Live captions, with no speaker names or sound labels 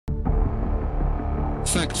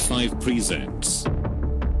Fact 5 presents.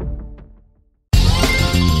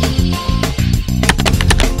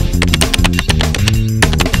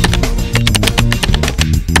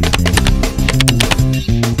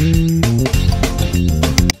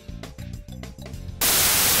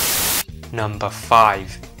 Number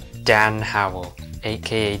 5. Dan Howell,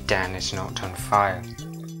 aka Dan is Not on Fire.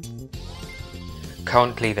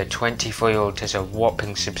 Currently, the 24-year-old has a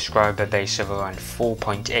whopping subscriber base of around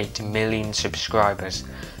 4.8 million subscribers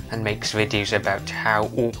and makes videos about how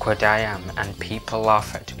awkward I am and people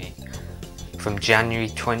laugh at me. From January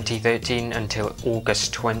 2013 until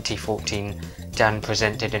August 2014, Dan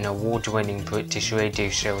presented an award-winning British radio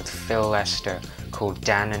show with Phil Lester called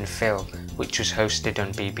Dan and Phil, which was hosted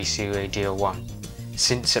on BBC Radio 1.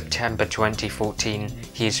 Since September 2014,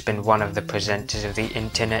 he has been one of the presenters of the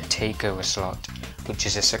Internet Takeover slot, which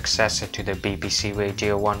is a successor to the BBC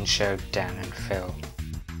Radio 1 show Dan and Phil.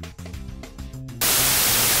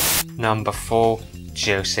 Number 4.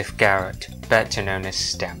 Joseph Garrett, better known as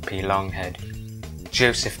stampylonghead.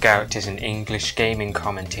 Joseph Garrett is an English gaming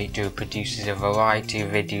commentator who produces a variety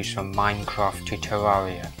of videos from Minecraft to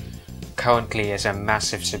Terraria. Currently has a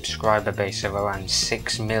massive subscriber base of around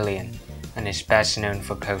 6 million and is best known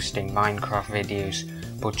for posting Minecraft videos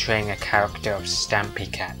portraying a character of Stampy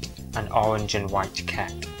Cat, an orange and white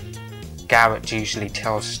cat. Garrett usually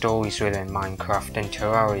tells stories within Minecraft and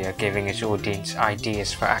Terraria, giving his audience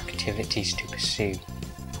ideas for activities to pursue.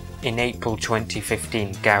 In April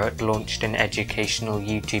 2015, Garrett launched an educational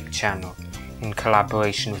YouTube channel in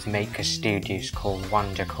collaboration with Maker Studios called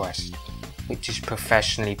WonderQuest, which is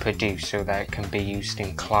professionally produced so that it can be used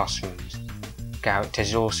in classrooms. Garrett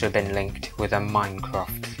has also been linked with a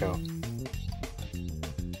Minecraft film.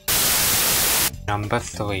 Number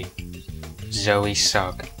 3. Zoe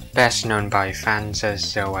Sugg, best known by fans as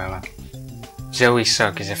Zoella. Zoe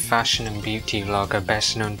Sugg is a fashion and beauty vlogger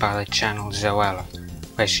best known by the channel Zoella,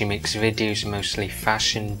 where she makes videos mostly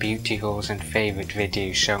fashion, beauty hauls and favourite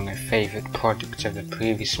videos showing her favourite products of the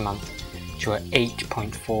previous month to her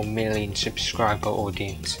 8.4 million subscriber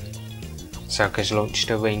audience. Sugg has launched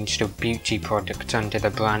a range of beauty products under the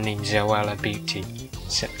brand name Zoella Beauty in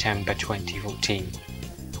September 2014.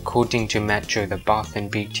 According to Metro, the bath and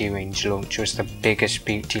beauty range launch was the biggest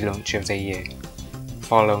beauty launch of the year.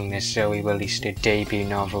 Following this, Zoe released her debut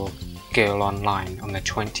novel, Girl Online, on the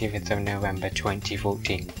 20th of November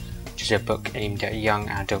 2014, which is a book aimed at young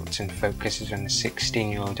adults and focuses on a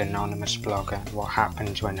 16-year-old anonymous blogger and what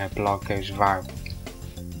happens when her blog goes viral.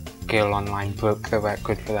 Girl Online broke the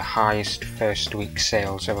record for the highest first-week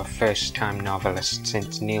sales of a first-time novelist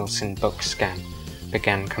since Nielsen Bookscan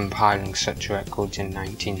began compiling such records in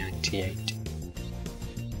 1998.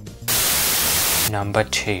 Number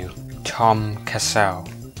 2. Tom Cassell,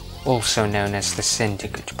 also known as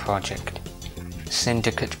TheSyndicateProject.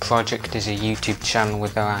 TheSyndicateProject is a YouTube channel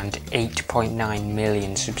with around 8.9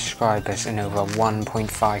 million subscribers and over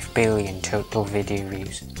 1.5 billion total video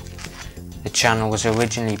views. The channel was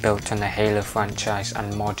originally built on the Halo franchise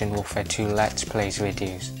and Modern Warfare 2 Let's Plays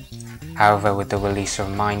videos. However, with the release of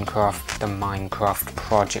Minecraft, the Minecraft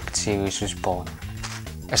Project series was born.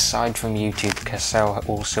 Aside from YouTube, Cassell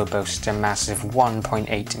also boasts a massive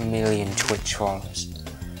 1.8 million Twitch followers,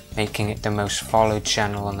 making it the most followed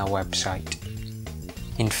channel on the website.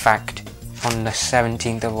 In fact, on the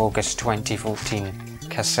 17th of August 2014,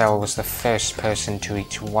 Cassell was the first person to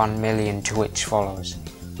reach 1 million Twitch followers,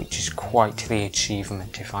 which is quite the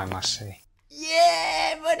achievement, if I must say.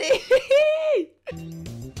 Yeah, buddy!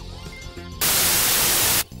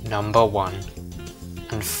 Number 1.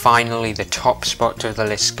 And finally, the top spot of the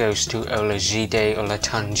list goes to Olajide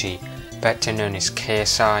Olatunji, better known as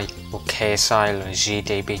KSI or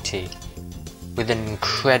KSIOlajideBT. With an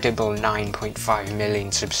incredible 9.5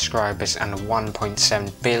 million subscribers and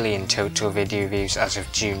 1.7 billion total video views as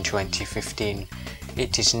of June 2015,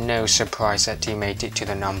 it is no surprise that he made it to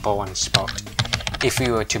the number 1 spot. If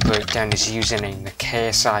we were to break down his username, the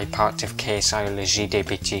KSI part of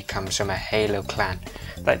KSIOlajideBT comes from a Halo clan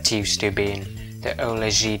that used to be in, the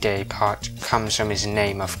Olajide part comes from his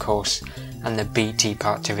name of course, and the BT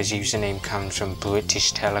part of his username comes from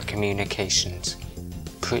British Telecommunications.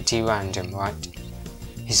 Pretty random, right?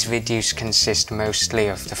 His videos consist mostly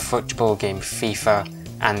of the football game FIFA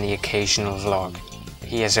and the occasional vlog.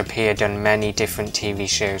 He has appeared on many different TV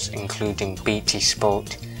shows including BT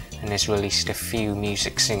Sport and has released a few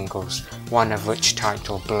music singles, one of which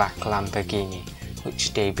titled Black Lamborghini,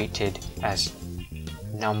 which debuted as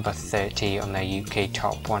number 30 on the UK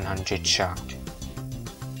Top 100 chart.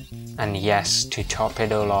 And yes, to top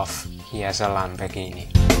it all off, he has a Lamborghini.